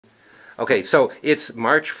Okay, so it's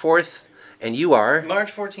March 4th, and you are?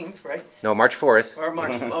 March 14th, right? No, March 4th. Or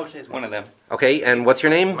March, oh, today's One of them. Okay, and what's your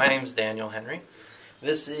name? My name's Daniel Henry.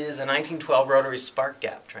 This is a 1912 rotary spark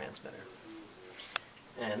gap transmitter.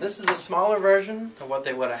 And this is a smaller version of what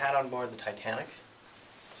they would have had on board the Titanic.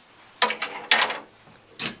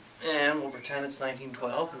 And we'll pretend it's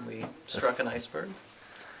 1912 and we struck an iceberg.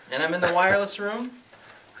 And I'm in the wireless room,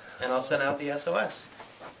 and I'll send out the SOS.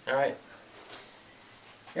 Alright.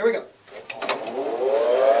 Here we go.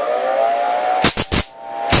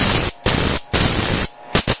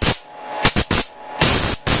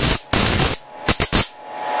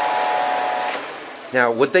 Now,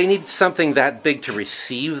 would they need something that big to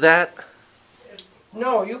receive that?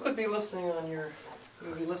 No, you could be listening on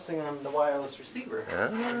the wireless receiver.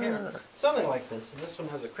 Here. Something like this. And this one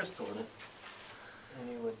has a crystal in it. And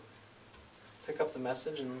you would pick up the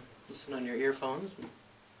message and listen on your earphones.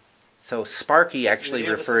 So Sparky actually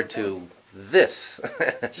referred to this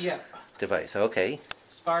Yeah. device. Okay.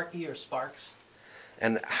 Sparky or Sparks.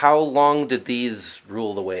 And how long did these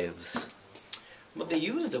rule the waves? What they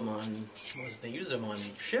used them on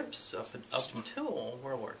ships up until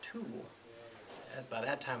World War II. By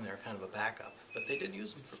that time they were kind of a backup, but they did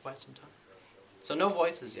use them for quite some time. So no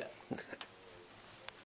voices yet.